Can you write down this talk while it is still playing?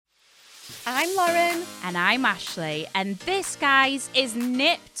I'm Lauren. And I'm Ashley. And this, guys, is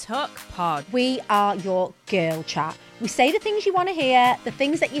Nip Tuck Pod. We are your girl chat. We say the things you want to hear, the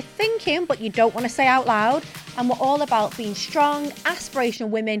things that you're thinking but you don't want to say out loud. And we're all about being strong, aspirational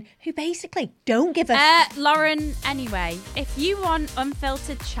women who basically don't give a... Lauren, anyway, if you want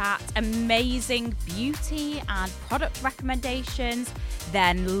unfiltered chat, amazing beauty and product recommendations,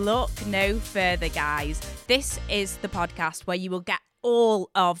 then look no further, guys. This is the podcast where you will get all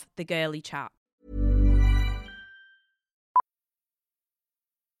of the girly chat.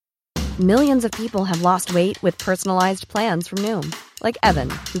 Millions of people have lost weight with personalized plans from Noom. Like Evan,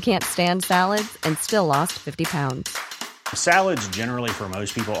 who can't stand salads and still lost 50 pounds. Salads generally for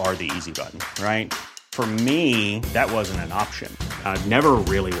most people are the easy button, right? For me, that wasn't an option. I never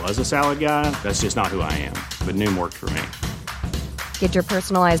really was a salad guy. That's just not who I am. But Noom worked for me. Get your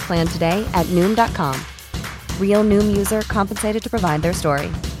personalized plan today at Noom.com. Real Noom user compensated to provide their story.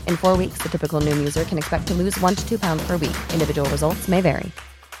 In 4 weeks, the typical Noom user can expect to lose 1 to 2 pounds per week. Individual results may vary.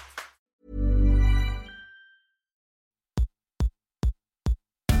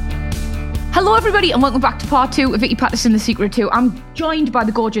 Hello everybody and welcome back to part 2 of Vicky Patterson, The Secret 2. I'm joined by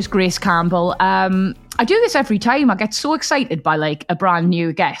the gorgeous Grace Campbell. I do this every time. I get so excited by like a brand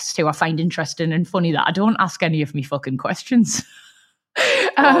new guest who I find interesting and funny that I don't ask any of me fucking questions.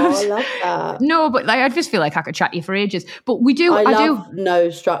 I love that. No, but like, I just feel like I could chat to you for ages. But we do. I love no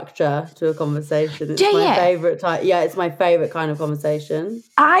structure to a conversation. It's my favourite type. Yeah, it's my favourite kind of conversation.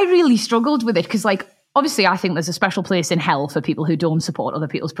 I really struggled with it because like, obviously, I think there's a special place in hell for people who don't support other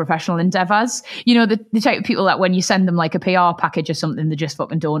people's professional endeavours. You know, the type of people that when you send them like a PR package or something, they just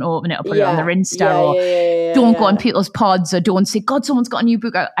fucking don't open it or put it on their Insta or don't go on people's pods or don't say, God, someone's got a new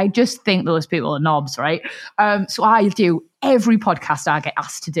book out. I just think those people are knobs, right? So I do every podcast I get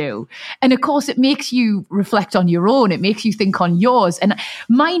asked to do. And of course, it makes you reflect on your own. It makes you think on yours. And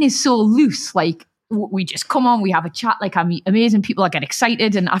mine is so loose, like, we just come on, we have a chat, like I meet amazing people, I get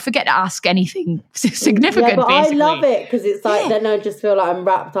excited and I forget to ask anything significant. Yeah, but basically. I love it because it's like, then I just feel like I'm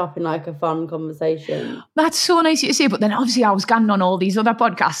wrapped up in like a fun conversation. That's so nice to say, but then obviously I was going on all these other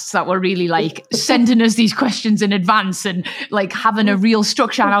podcasts that were really like sending us these questions in advance and like having a real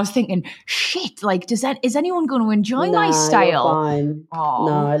structure, and I was thinking, shit, like is anyone going to enjoy my style? Fine.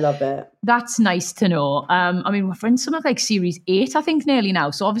 No, I love it. That's nice to know. I mean, we're in something like series 8, I think, nearly now.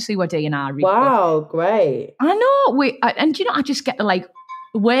 So obviously we're doing our read. Wow, great. I know. And you know, I just get to like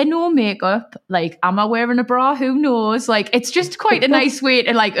wear no makeup. Like, am I wearing a bra? Who knows? Like, it's just quite a nice way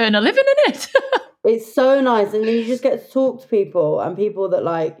to like earn a living in it. It's so nice. And then you just get to talk to people and people that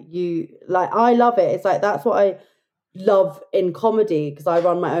like you, like, I love it. It's like, that's what I love in comedy because I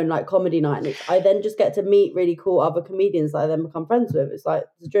run my own like comedy night. And I then just get to meet really cool other comedians that I then become friends with. It's like,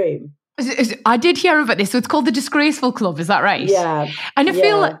 it's a dream. I did hear about this. So it's called the Disgraceful Club. Is that right? Yeah. And I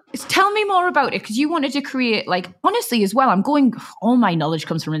feel like, tell me more about it because you wanted to create, like, honestly as well, all my knowledge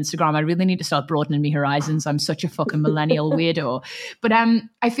comes from Instagram. I really need to start broadening my horizons. I'm such a fucking millennial weirdo. But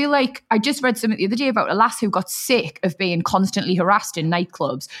I feel like I just read something the other day about a lass who got sick of being constantly harassed in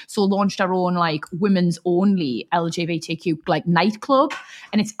nightclubs. So launched her own like women's only LGBTQ like nightclub.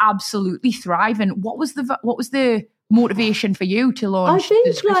 And it's absolutely thriving. What was the motivation for you to launch? I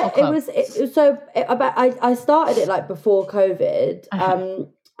think like I started it like before COVID,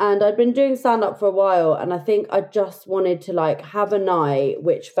 and I'd been doing stand up for a while, and I think I just wanted to like have a night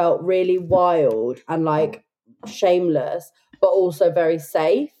which felt really wild and like shameless, but also very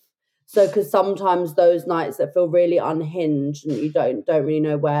safe. So because sometimes those nights that feel really unhinged and you don't really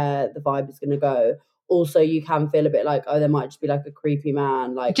know where the vibe is going to go. Also, you can feel a bit like, oh, there might just be like a creepy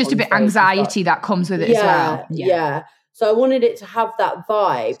man, like just a bit anxiety that comes with it as well. Yeah. So I wanted it to have that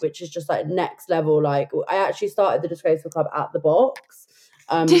vibe, which is just like next level. Like I actually started the Disgraceful Club at the Box.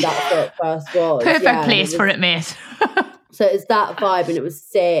 That's where it first was. Perfect place for it, mate. So it's that vibe, and it was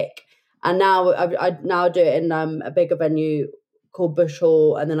sick. And now I now do it in a bigger venue called Bush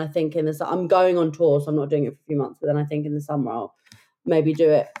Hall, and then I think I'm going on tour, so I'm not doing it for a few months. But then I think in the summer I'll maybe do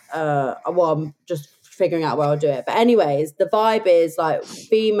it. I'm just figuring out where I'll do it. But anyways, the vibe is like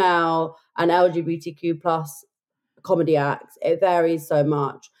female and LGBTQ plus comedy acts. It varies so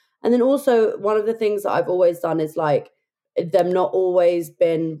much. And then also one of the things that I've always done is like them not always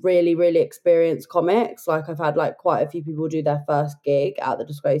been really, really experienced comics. Like I've had like quite a few people do their first gig at the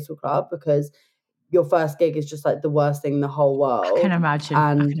Disgraceful Club because your first gig is just like the worst thing in the whole world. I can imagine.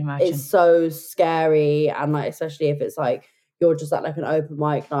 And it's so scary. And like, especially if it's like, you're just at like an open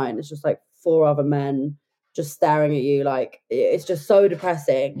mic night and it's just like 4 other men just staring at you, like it's just so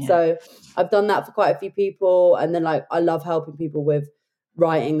depressing. Yeah. So I've done that for quite a few people, and then like I love helping people with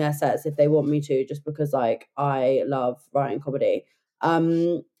writing their sets if they want me to, just because like I love writing comedy.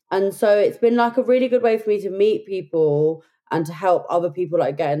 And so it's been like a really good way for me to meet people and to help other people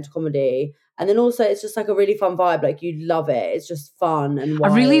like get into comedy. And then also it's just like a really fun vibe. Like you love it. It's just fun and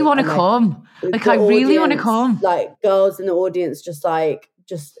wild. I really want to come. Like I really want to come. Like girls in the audience just like,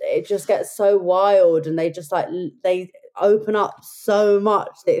 it just gets so wild, and they just like, they open up so much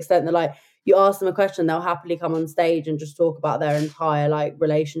to the extent that like you ask them a question, they'll happily come on stage and just talk about their entire like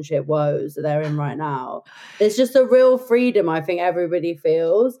relationship woes that they're in right now. There's just a real freedom I think everybody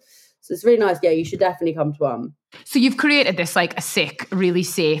feels. So it's really nice. Yeah, you should definitely come to one. So you've created this like a sick, really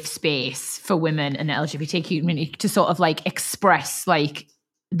safe space for women and the LGBTQ community to sort of like express like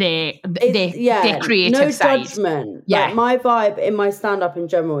their creative no side. Judgment. Yeah. Like my vibe in my stand-up in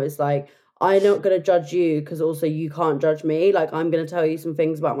general is like, I'm not going to judge you because also you can't judge me. Like I'm going to tell you some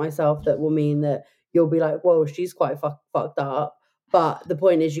things about myself that will mean that you'll be like, whoa, she's quite fucked up. But the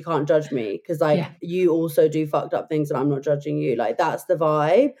point is you can't judge me because like you also do fucked up things and I'm not judging you. Like that's the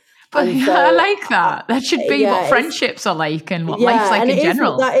vibe. But so, I like that. That should be what friendships are like and what life's like in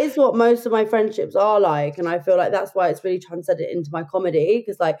general. That is what most of my friendships are like. And I feel like that's why it's really transcended into my comedy.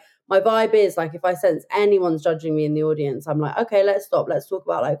 Because like my vibe is like if I sense anyone's judging me in the audience, I'm like, okay, let's stop. Let's talk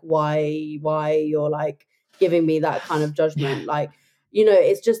about like why you're like giving me that kind of judgment. Like, you know,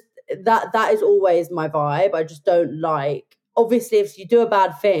 it's just that is always my vibe. I just don't like, obviously if you do a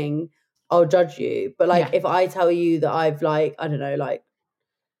bad thing, I'll judge you. But like if I tell you that I've like, I don't know, like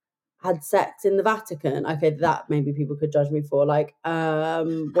had sex in the Vatican, okay, that maybe people could judge me for. Like,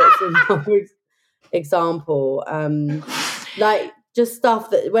 what's another example? Like just stuff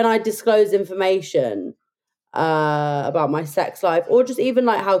that when I disclose information about my sex life, or just even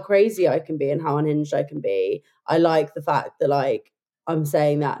like how crazy I can be and how unhinged I can be, I like the fact that like I'm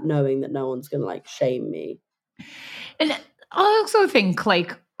saying that knowing that no one's gonna like shame me. And I also think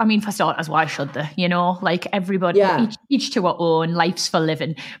like, I mean, for starters, why should they? You know, like everybody, each to our own, life's for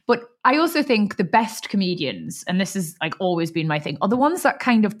living. But I also think the best comedians, and this has like always been my thing, are the ones that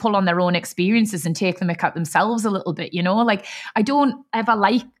kind of pull on their own experiences and take the mick out themselves a little bit, you know? Like I don't ever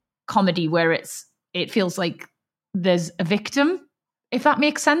like comedy where it feels like there's a victim, if that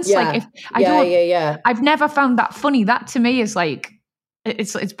makes sense. Yeah. Like if I've never found that funny. That to me is like,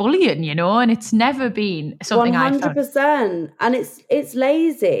 it's bullying, you know, and it's never been something 100%. And it's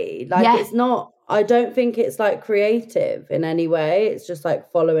lazy. Like it's not, I don't think it's like creative in any way. It's just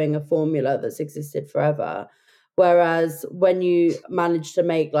like following a formula that's existed forever. Whereas when you manage to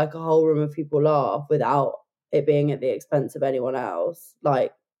make like a whole room of people laugh without it being at the expense of anyone else,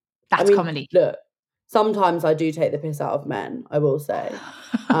 like that's comedy. Look, sometimes I do take the piss out of men, I will say.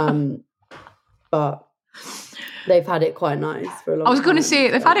 But they've had it quite nice for a long time. I was going to say,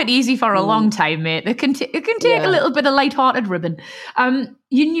 they've had it easy for a long time, mate. It can take a little bit of light-hearted ribbon.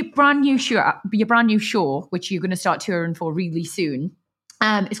 Your brand new show, which you're going to start touring for really soon,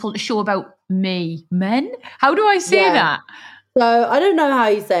 it's called A Show About Me Men. How do I say that? So I don't know how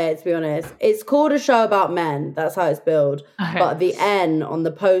you say it, to be honest. It's called A Show About Men. That's how it's billed. Okay. But the N on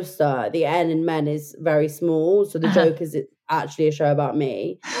the poster, the N in men is very small. So the joke is it's actually a show about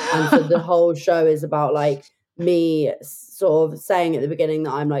me. And so the whole show is about like me sort of saying at the beginning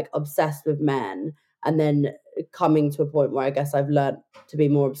that I'm like obsessed with men, and then coming to a point where I guess I've learned to be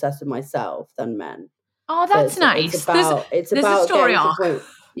more obsessed with myself than men. Oh, that's nice. It's about a story arc.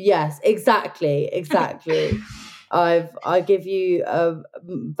 Yes, exactly. I give you a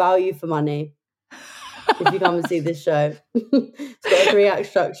value for money if you come and see this show. It's got a 3-act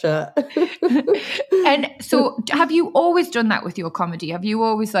structure. And so have you always done that with your comedy? Have you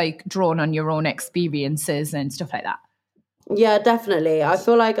always like drawn on your own experiences and stuff like that? Yeah, definitely. I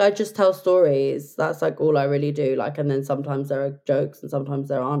feel like I just tell stories. That's like all I really do. Like, and then sometimes there are jokes and sometimes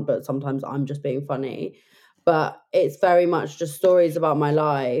there aren't, but sometimes I'm just being funny. But it's very much just stories about my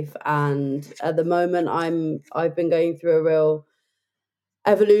life. And at the moment I've been going through a real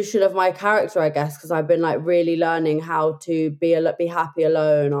evolution of my character, I guess, because I've been like really learning how to be happy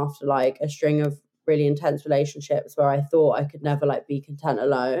alone after like a string of really intense relationships where I thought I could never like be content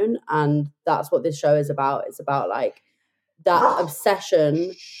alone. And that's what this show is about. It's about like that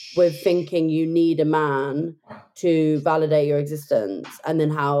obsession with thinking you need a man to validate your existence, and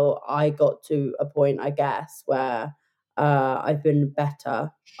then how I got to a point, I guess, where I've been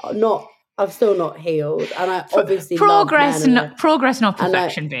better. I've still not healed, and I obviously progress, not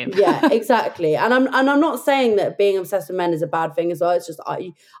perfection, babe. Yeah, exactly. And I'm not saying that being obsessed with men is a bad thing as well. It's just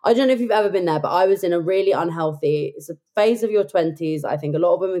I don't know if you've ever been there, but I was in a really unhealthy. It's a phase of your 20s. I think a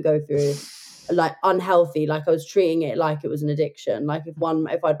lot of women go through. like unhealthy. Like I was treating it like it was an addiction. Like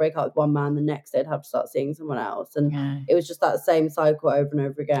if I'd break up with one man, the next day I'd have to start seeing someone else, and it was just that same cycle over and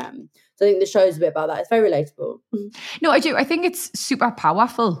over again. So I think the show's a bit about that. It's very relatable. No, I do. I think it's super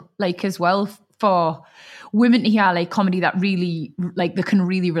powerful, like as well for women to hear like comedy that really like they can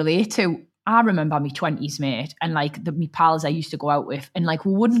really relate to. I remember my 20s, mate, and like my pals I used to go out with, and like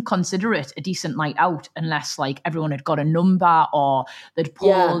we wouldn't consider it a decent night out unless like everyone had got a number or they'd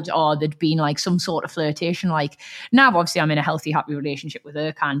pulled or there'd been like some sort of flirtation. Like now, obviously, I'm in a healthy, happy relationship with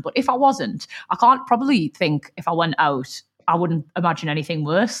Ercan, but if I wasn't, I can't probably think if I went out, I wouldn't imagine anything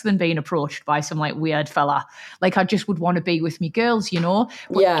worse than being approached by some like weird fella. Like I just would want to be with me girls, you know?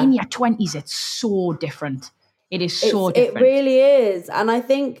 But in your 20s, it's so different. It is so different. It really is. And I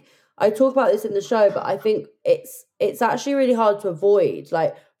think I talk about this in the show, but I think it's actually really hard to avoid,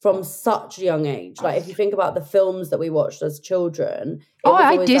 like from such a young age. Like if you think about the films that we watched as children.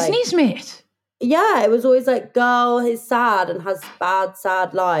 Disney's, mate. Yeah, it was always like girl is sad and has bad,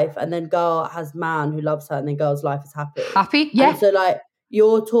 sad life, and then girl has man who loves her, and then girl's life is happy. Happy, yeah. And so like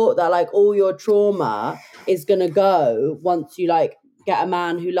you're taught that like all your trauma is gonna go once you like get a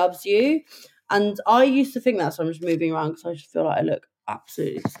man who loves you. And I used to think that, so I'm just moving around because I just feel like I look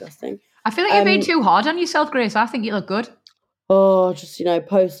absolutely disgusting. I feel like you're being too hard on yourself, Grace. I think you look good. Oh, just,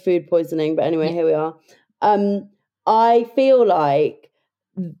 post food poisoning. But anyway, here we are. I feel like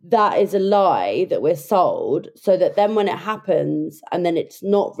that is a lie that we're sold, so that then when it happens and then it's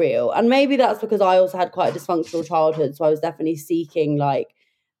not real. And maybe that's because I also had quite a dysfunctional childhood. So I was definitely seeking like,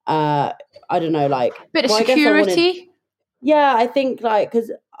 I don't know, like. Bit of security. I think like,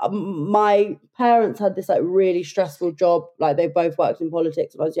 because my parents had this like really stressful job. Like they both worked in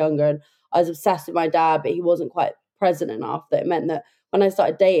politics when I was younger, and I was obsessed with my dad, but he wasn't quite present enough. That it meant that when I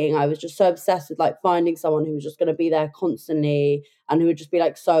started dating, I was just so obsessed with like finding someone who was just going to be there constantly and who would just be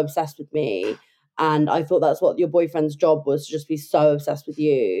like so obsessed with me. And I thought that's what your boyfriend's job was, to just be so obsessed with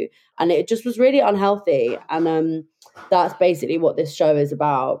you. And it just was really unhealthy. And that's basically what this show is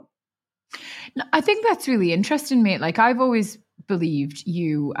about. I think that's really interesting, mate. Like I've always believed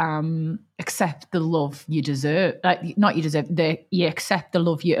you accept the love you deserve. Like not you deserve, you accept the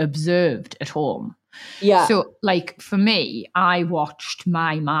love you observed at home. Yeah. So like for me, I watched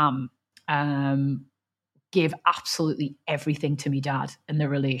my mum give absolutely everything to me dad in the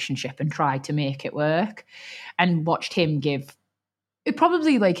relationship and tried to make it work, and watched him give it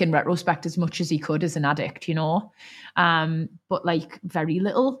probably like in retrospect as much as he could as an addict, but like very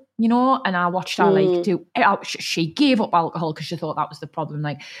little, and I watched her like she gave up alcohol because she thought that was the problem.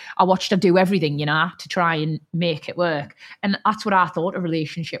 Like I watched her do everything, to try and make it work. And that's what I thought a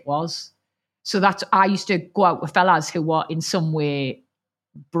relationship was. So I used to go out with fellas who were in some way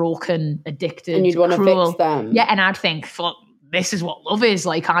broken, addicted, and you'd want to fix them. Yeah, and I'd think, fuck, this is what love is.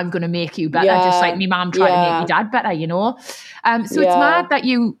 Like, I'm going to make you better, just like my mum tried to make me dad better, So it's mad that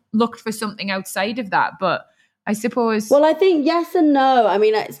you looked for something outside of that, but I suppose. Well, I think yes and no. I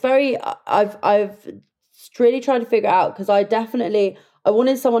mean, it's very. I've really tried to figure out, because I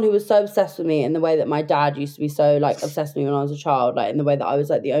wanted someone who was so obsessed with me in the way that my dad used to be so like obsessed with me when I was a child, like in the way that I was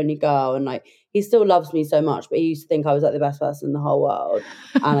like the only girl, and like he still loves me so much, but he used to think I was like the best person in the whole world.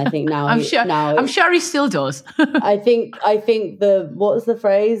 And I think now I'm sure he still does. I think what's the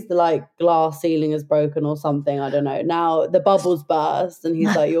phrase? The like glass ceiling is broken or something. I don't know. Now the bubbles burst, and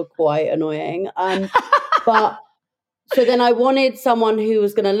he's like, you're quite annoying. But so then I wanted someone who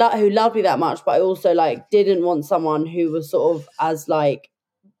was who loved me that much, but I also like didn't want someone who was sort of as like,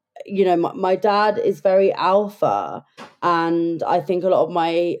 my dad is very alpha, and I think a lot of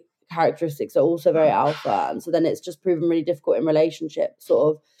my characteristics are also very alpha, and so then it's just proven really difficult in relationships,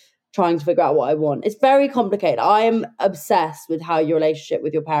 sort of trying to figure out what I want. It's very complicated. I am obsessed with how your relationship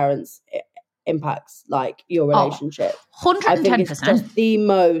with your parents impacts like your relationship. 110%. I think it's just the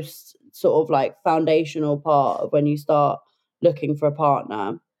most sort of like foundational part of when you start looking for a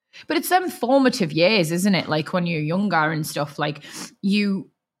partner. But it's them formative years, isn't it? Like when you're younger and stuff, like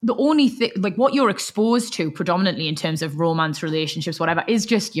the only thing, like what you're exposed to predominantly in terms of romance, relationships, whatever, is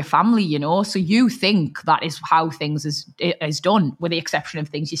just your family, So you think that is how things is done, with the exception of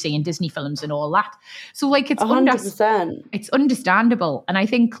things you see in Disney films and all that. So like it's 100%. It's understandable. And I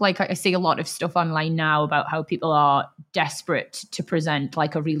think like I see a lot of stuff online now about how people are desperate to present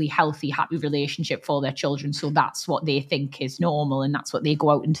like a really healthy, happy relationship for their children. So that's what they think is normal, and that's what they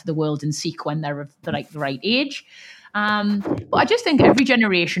go out into the world and seek when they're of the right age. But I just think every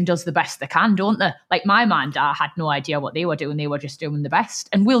generation does the best they can, don't they? Like my mum and dad had no idea what they were doing. They were just doing the best.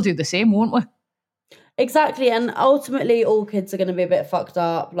 And we'll do the same, won't we? Exactly. And ultimately all kids are going to be a bit fucked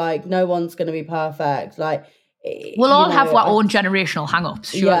up. Like no one's going to be perfect. Like we'll all have our own generational hang-ups,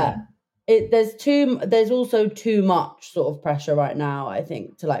 surely. Yeah, there's also too much sort of pressure right now, I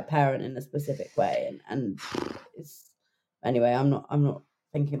think, to like parent in a specific way, and it's anyway. I'm not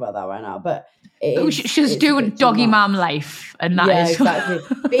thinking about that right now, but she's doing doggy mom life, and that is exactly.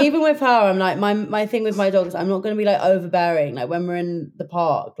 But even with her, I'm like my thing with my dogs. I'm not going to be like overbearing. Like when we're in the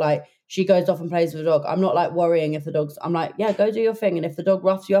park, like she goes off and plays with the dog. I'm not like worrying if the dog's. I'm like, yeah, go do your thing, and if the dog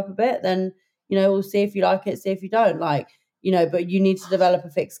roughs you up a bit, then we'll see if you like it, see if you don't like. But you need to develop a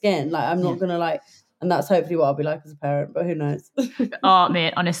thick skin. Like I'm not gonna like. And that's hopefully what I'll be like as a parent, but who knows? Oh,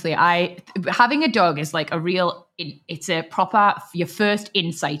 mate, honestly, having a dog is like it's a proper, your first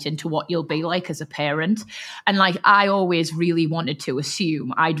insight into what you'll be like as a parent. And like, I always really wanted to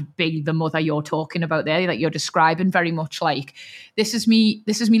assume I'd be the mother you're talking about there, that you're describing, very much like, this is me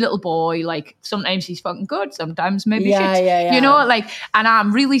little boy. Like sometimes he's fucking good, sometimes maybe shit. Yeah. Like, and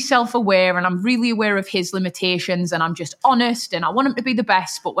I'm really self-aware and I'm really aware of his limitations and I'm just honest and I want him to be the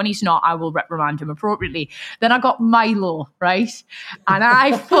best, but when he's not, I will reprimand him appropriately. Then I got Milo, right? And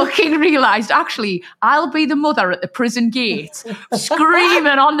I fucking realised, actually, I'll be the mother at the prison gate,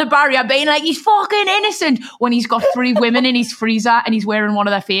 screaming on the barrier, being like, he's fucking innocent, when he's got 3 women in his freezer and he's wearing one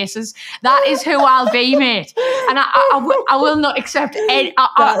of their faces. That is who I'll be, mate. And I will not accept any.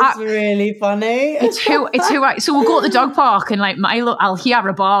 That's really funny. It's who so we'll go to the dog park and like Milo, I'll hear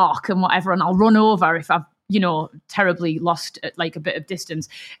a bark and whatever, and I'll run over if I've terribly lost like a bit of distance,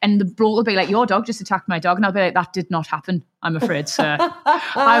 and the bloke will be like, your dog just attacked my dog, and I'll be like, that did not happen, I'm afraid, sir.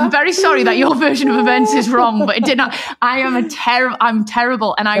 I'm very sorry that your version of events is wrong, but it did not. I'm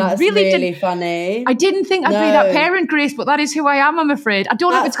terrible, and That's really funny. I didn't think I'd be that parent, Grace, but that is who I am, I'm afraid. I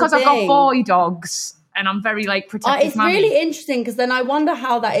don't know if it's because I've got boy dogs and I'm very like protective. It's really interesting, because then I wonder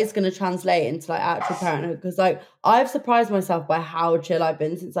how that is going to translate into like actual parenthood, because like I've surprised myself by how chill I've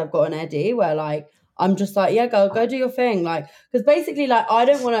been since I've got an Eddie, where like I'm just like, yeah, go do your thing. Like, because basically, like, I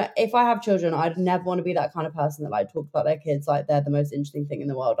don't want to, if I have children, I'd never want to be that kind of person that like talks about their kids like they're the most interesting thing in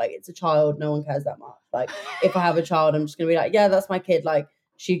the world. Like, it's a child, no one cares that much. Like, if I have a child, I'm just going to be like, yeah, that's my kid. Like,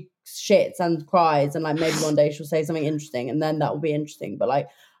 she shits and cries, and like maybe one day she'll say something interesting, and then that will be interesting. But like,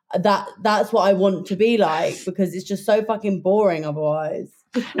 that's what I want to be like, because it's just so fucking boring otherwise.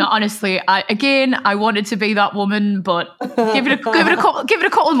 No, honestly, I wanted to be that woman, but give it a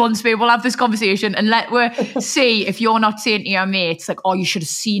couple of months, babe. We'll have this conversation and we see if you're not saying to your mates like, oh, you should have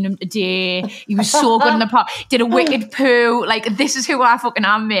seen him today. He was so good in the park. Did a wicked poo. Like, this is who I fucking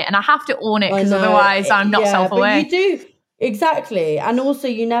am, mate, and I have to own it, because otherwise I'm not self-aware. But you do. Exactly. And also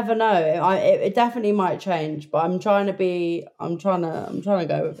you never know. It definitely might change, but I'm trying to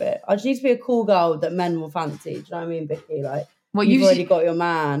go with it. I just need to be a cool girl that men will fancy. Do you know what I mean, Vicky? Like, well, you've already got your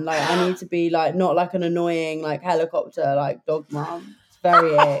man. Like, I need to be like, not like an annoying like helicopter like dog mom. It's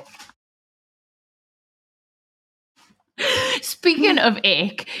very ick. Speaking of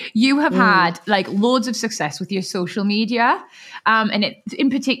ick, you have had like loads of success with your social media, and in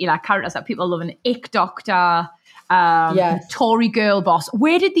particular characters that people love, an ick doctor, Tory girl boss.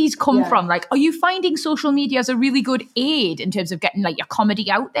 Where did these come from? Like, are you finding social media as a really good aid in terms of getting like your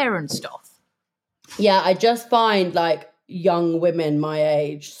comedy out there and stuff? Yeah, I just find like young women my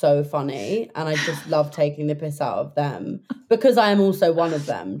age so funny, and I just love taking the piss out of them, because I am also one of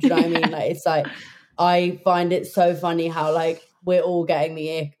them. Do you know what I mean? Like, it's like, I find it so funny how like we're all getting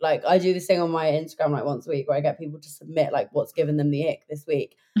the ick. Like, I do this thing on my Instagram like once a week where I get people to submit like what's given them the ick this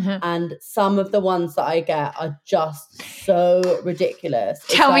week. And some of the ones that I get are just so ridiculous.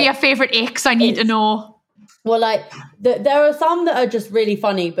 Tell me your favorite icks. I need to know. Well, like there are some that are just really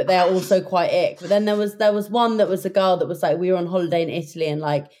funny, but they're also quite ick. But then there was one that was a girl that was like, we were on holiday in Italy, and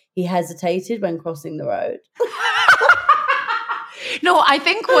like he hesitated when crossing the road. No, I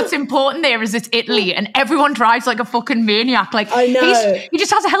think what's important there is it's Italy, and everyone drives like a fucking maniac. Like, I know. He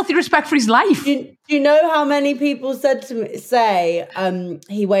just has a healthy respect for his life. Do you know how many people said to me,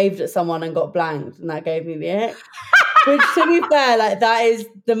 he waved at someone and got blanked, and that gave me the ick? Which, to be fair, like that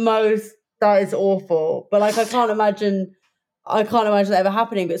is awful. But like, I can't imagine that ever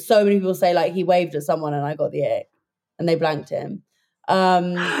happening. But so many people say like he waved at someone and I got the ick, and they blanked him.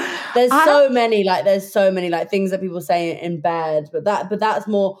 There's so many things that people say in bed, but that's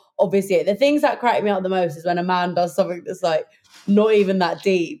more obviously it. The things that crack me up the most is when a man does something that's like not even that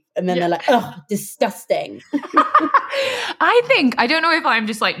deep, and then they're like, oh, disgusting. I don't know if I'm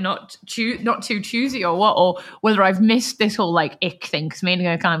just like not too choosy or what, or whether I've missed this whole like ick thing, because mainly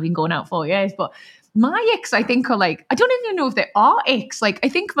I've kind of been going out 4 years, but my icks I think are like, I don't even know if they are icks. Like, I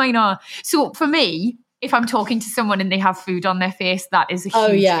think mine are, so for me, if I'm talking to someone and they have food on their face, that is a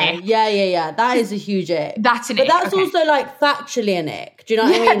huge ick. Yeah. That is a huge ick. That's an ick. But that's also like factually an ick. Do you know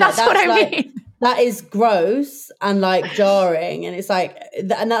what I mean? That's like, what I mean. that is gross and like jarring, and it's like,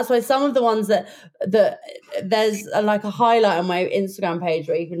 and that's why some of the ones that there's like a highlight on my Instagram page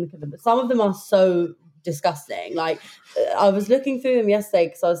where you can look at them, but some of them are so disgusting. Like I was looking through them yesterday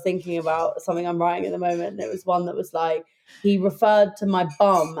because I was thinking about something I'm writing at the moment, and it was one that was like, he referred to my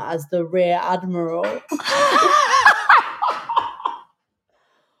bum as the rear admiral.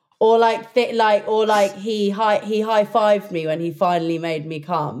 Or he high-fived me when he finally made me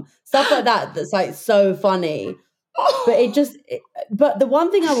come. Stuff like that that's like so funny. But the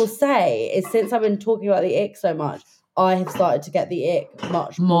one thing I will say is, since I've been talking about the ick so much, I have started to get the ick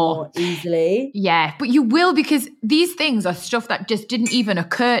much more easily. Yeah, but you will, because these things are stuff that just didn't even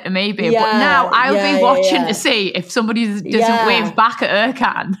occur to me, babe. But now I'll be watching to see if somebody doesn't wave back at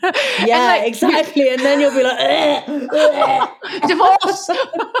Ercan. Yeah, exactly. And then you'll be like, divorce.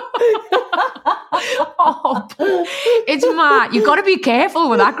 It's mad. You've got to be careful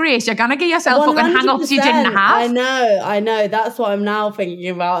with that, Grace. You're going to get yourself fucking hang-ups you didn't have. I know. That's what I'm now thinking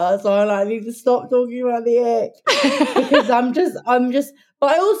about. That's why I'm like, I need to stop talking about the ick. Because I'm just,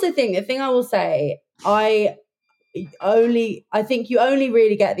 but I also think, the thing I will say, I think you only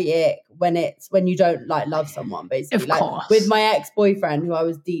really get the ick when you don't like love someone, basically. Of course. With my ex-boyfriend, who I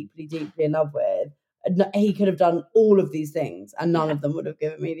was deeply, deeply in love with, he could have done all of these things and none of them would have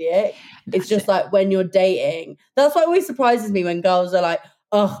given me the ick. It's just like when you're dating, that's why it always surprises me when girls are like,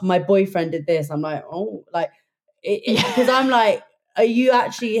 oh, my boyfriend did this. I'm like, oh, like, because I'm like, have you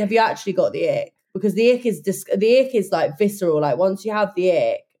actually got the ick? Because the ick is like visceral. Like once you have the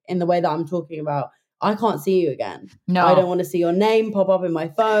ick in the way that I'm talking about, I can't see you again. No, I don't want to see your name pop up in my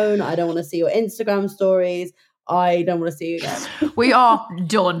phone. I don't want to see your Instagram stories. I don't want to see you again. We are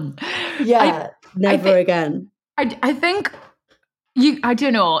done. Yeah, never again. I think I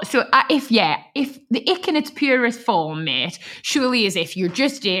don't know. So if the ick in its purest form, mate, surely is if you're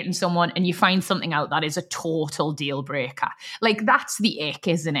just dating someone and you find something out that is a total deal breaker. Like that's the ick,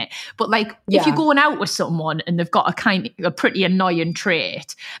 isn't it? But like if you're going out with someone and they've got a pretty annoying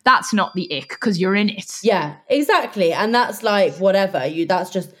trait, that's not the ick because you're in it. Yeah, exactly. And that's like whatever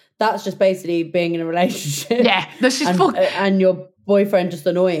that's just basically being in a relationship. Yeah, that's just and your boyfriend just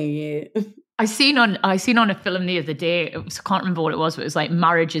annoying you. I seen on a film the other day, I can't remember what it was, but it was like,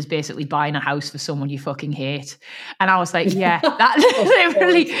 marriage is basically buying a house for someone you fucking hate. And I was like, yeah, that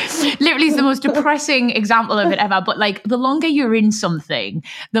literally is the most depressing example of it ever. But like the longer you're in something,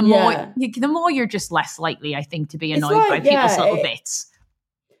 the more you're just less likely, I think, to be annoyed by people's little bits.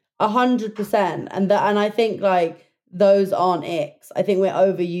 100%. And I think like those aren't icks. I think we're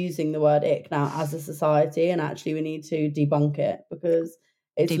overusing the word ick now as a society, and actually we need to debunk it because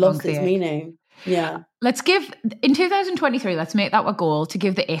it's lost its meaning. Yeah. Let's give, in 2023, let's make that a goal, to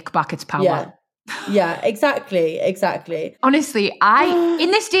give the ick back its power. Yeah, exactly. Honestly,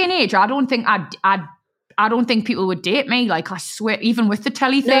 in this day and age, I don't think people would date me. Like, I swear, even with the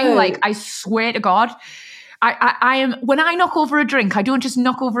telly thing, like, I swear to God, I am, when I knock over a drink, I don't just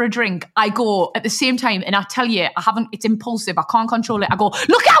knock over a drink. I go at the same time, and I tell you, it's impulsive. I can't control it. I go,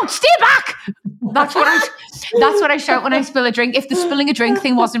 look out, stay back. That's what I shout when I spill a drink. If the spilling a drink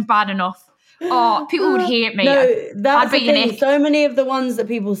thing wasn't bad enough, people would hate me. No, that's the thing. So many of the ones that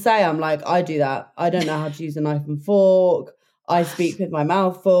people say, I'm like, I do that. I don't know how to use a knife and fork. I speak with my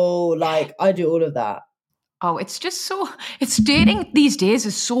mouth full. Like, I do all of that. Oh, it's dating these days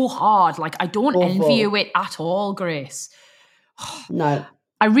is so hard. Like, I don't envy you it at all, Grace. No.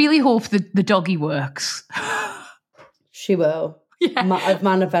 I really hope the doggy works. She will. Yeah. I've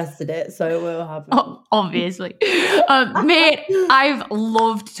manifested it, so it will happen. Oh, obviously. Mate, I've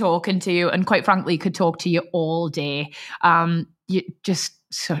loved talking to you, and quite frankly, could talk to you all day.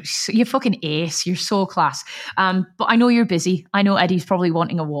 You're fucking ace. You're so class. But I know you're busy. I know Eddie's probably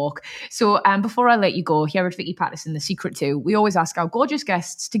wanting a walk. So before I let you go, here at Vicky Pattison, The Secret To, we always ask our gorgeous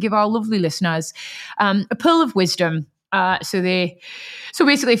guests to give our lovely listeners a pearl of wisdom. So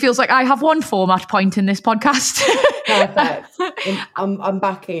basically it feels like I have one format point in this podcast. Perfect. I'm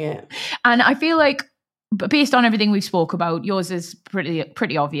backing it. And I feel like, based on everything we've spoke about, yours is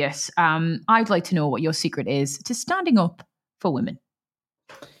pretty obvious. I'd like to know what your secret is to standing up for women.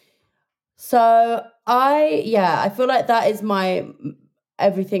 So I feel like that is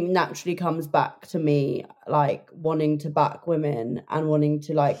everything naturally comes back to me, like wanting to back women and wanting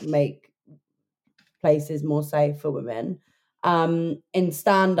to like make places more safe for women. In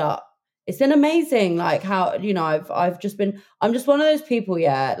stand up, it's been amazing. Like how, you know, I'm just one of those people.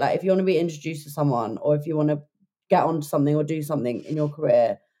 Yeah. Like if you want to be introduced to someone, or if you want to get onto something or do something in your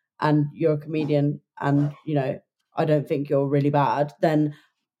career and you're a comedian and, you know, I don't think you're really bad, then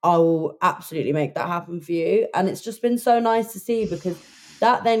I will absolutely make that happen for you. And it's just been so nice to see, because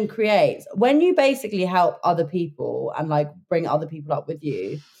that then creates, when you basically help other people and like bring other people up with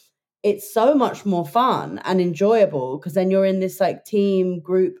you, it's so much more fun and enjoyable because then you're in this like team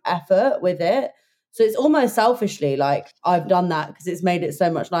group effort with it. So it's almost selfishly like I've done that because it's made it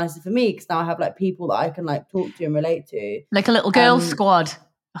so much nicer for me because now I have like people that I can like talk to and relate to. Like a little girl squad.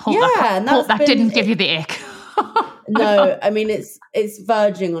 Hope that didn't give you the ick. No, I mean, it's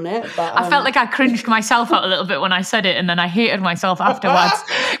verging on it. But I felt like I cringed myself out a little bit when I said it, and then I hated myself afterwards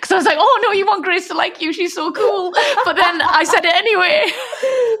because I was like, oh no, you want Grace to like you, she's so cool. But then I said it anyway.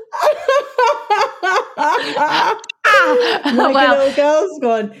 Like a little girl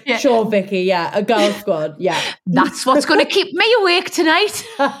squad. Yeah. Sure, Vicky, yeah, a girl squad, yeah. That's what's going to keep me awake tonight.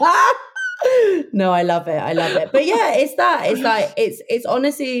 No, I love it. But yeah, it's that. It's like, it's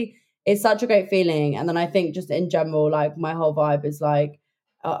honestly... it's such a great feeling. And then I think just in general, like my whole vibe is like,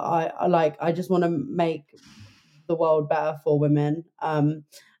 I just want to make the world better for women.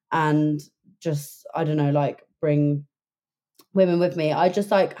 And just, I don't know, like bring women with me. I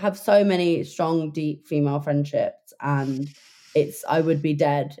just like have so many strong, deep female friendships and I would be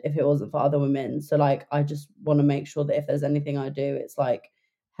dead if it wasn't for other women. So like, I just want to make sure that if there's anything I do, it's like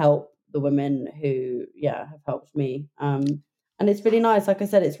help the women who, have helped me. And it's really nice. Like I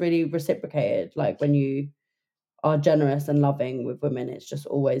said, it's really reciprocated. Like when you are generous and loving with women, it's just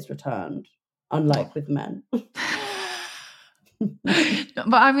always returned, unlike with men.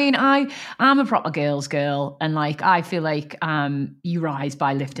 But I mean, I'm a proper girl's girl. And like, I feel like you rise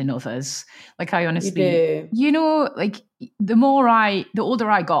by lifting others. Like I honestly, you know, like the older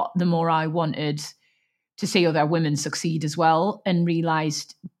I got, the more I wanted to see other women succeed as well and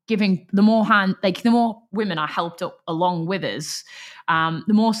realised the more women I helped up along with us,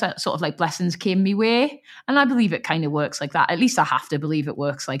 the more sort of like blessings came my way. And I believe it kind of works like that. At least I have to believe it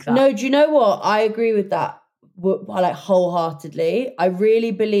works like that. No, do you know what? I agree with that like wholeheartedly. I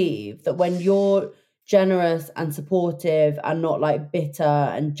really believe that when you're generous and supportive and not like bitter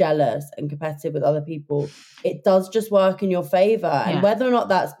and jealous and competitive with other people, it does just work in your favour. And whether or not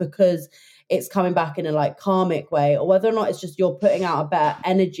that's because it's coming back in a like karmic way, or whether or not it's just you're putting out a better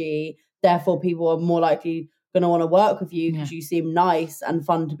energy, therefore people are more likely going to want to work with you because you seem nice and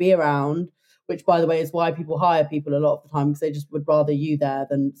fun to be around, which by the way is why people hire people a lot of the time because they just would rather you there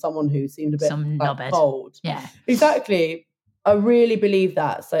than someone who seemed a bit like, cold. Yeah, exactly. I really believe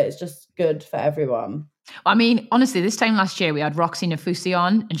that. So it's just good for everyone. I mean, honestly, this time last year we had Roxy Nafousi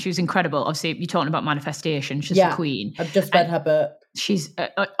on and she was incredible. Obviously, you're talking about manifestation. She's the queen. I've just read her book. She's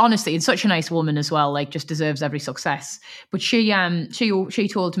honestly such a nice woman as well, like just deserves every success. But she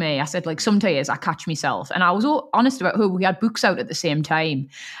told me, I said, like, some days I catch myself. And I was all honest about her. We had books out at the same time.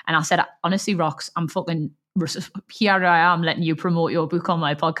 And I said, honestly, Rox, I'm fucking, here I am letting you promote your book on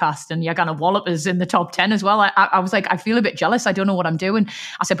my podcast and you're going to wallop us in the top 10 as well. I was like, I feel a bit jealous. I don't know what I'm doing.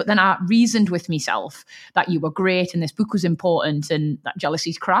 I said, but then I reasoned with myself that you were great and this book was important and that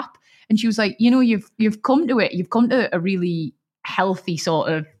jealousy's crap. And she was like, you know, you've come to it. You've come to a really healthy sort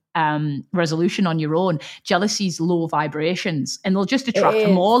of resolution on your own. Jealousy's low vibrations and they'll just attract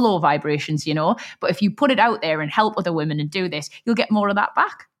more low vibrations, you know. But if you put it out there and help other women and do this, you'll get more of that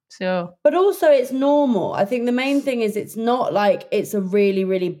back. So, but also it's normal. I think the main thing is it's not like it's a really,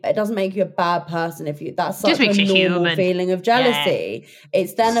 really, it doesn't make you a bad person if you, that's such a normal feeling of jealousy.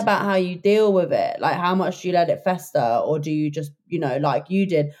 It's then about how you deal with it. Like how much do you let it fester, or do you just, you know, like you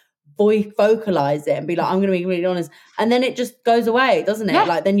did, vocalize it and be like, I'm going to be really honest. And then it just goes away, doesn't it? Yeah.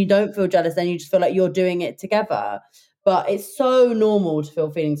 Like then you don't feel jealous. Then you just feel like you're doing it together. But it's so normal to feel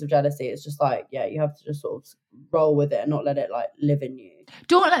feelings of jealousy. It's just like, you have to just sort of roll with it and not let it like live in you.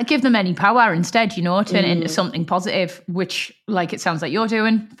 Don't give them any power. Instead, you know, turn it into something positive, which like it sounds like you're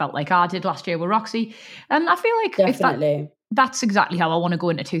doing, felt like I did last year with Roxy. And I feel like definitely that's exactly how I want to go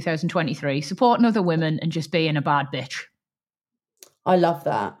into 2023, supporting other women and just being a bad bitch. I love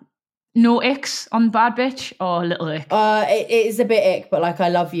that. No icks on bad bitch or a little ick? It is a bit ick, but like I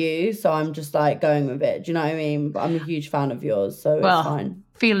love you, so I'm just like going with it. Do you know what I mean? But I'm a huge fan of yours, so it's fine.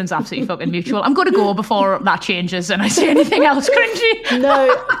 Feelings absolutely fucking mutual. I'm going to go before that changes and I see anything else cringy.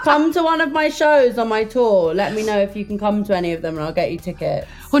 No, come to one of my shows on my tour. Let me know if you can come to any of them and I'll get you tickets.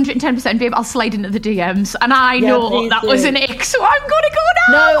 110%, babe. I'll slide into the DMs and I know that was an ick, so I'm going to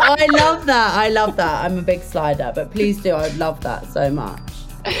go now. No, I love that. I love that. I'm a big slider, but please do. I would love that so much.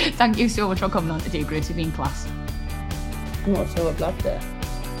 Thank you so much for coming on today, Grace. You've been class. I'm not sure I've loved it.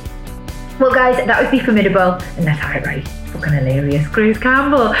 Well, guys, that was The Formidable, and that's outright fucking hilarious. Grace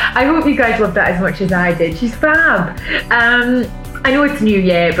Campbell. I hope you guys loved that as much as I did. She's fab. I know it's New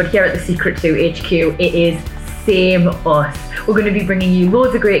Year, but here at the Secret 2 HQ, it is same us. We're going to be bringing you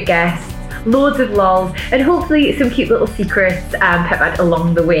loads of great guests, loads of lols, and hopefully some cute little secrets peppered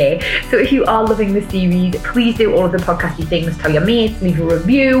along the way. So if you are loving the series, please do all of the podcasty things. Tell your mates, leave a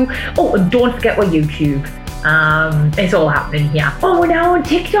review. Oh, and don't forget we're YouTube. It's all happening here. Oh, we're now on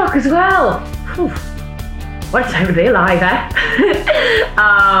TikTok as well. Whew. What a time of day live, eh?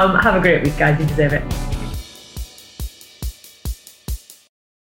 Have a great week, guys. You deserve it.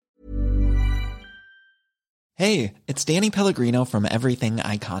 Hey, it's Danny Pellegrino from Everything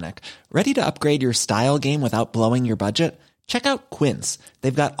Iconic. Ready to upgrade your style game without blowing your budget? Check out Quince.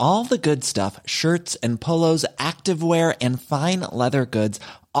 They've got all the good stuff, shirts and polos, activewear, and fine leather goods,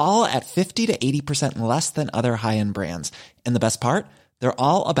 all at 50 to 80% less than other high-end brands. And the best part? They're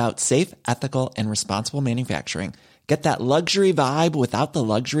all about safe, ethical, and responsible manufacturing. Get that luxury vibe without the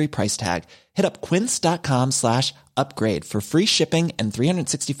luxury price tag. Hit up quince.com/upgrade for free shipping and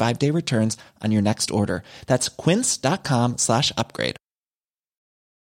 365-day returns on your next order. That's quince.com/upgrade.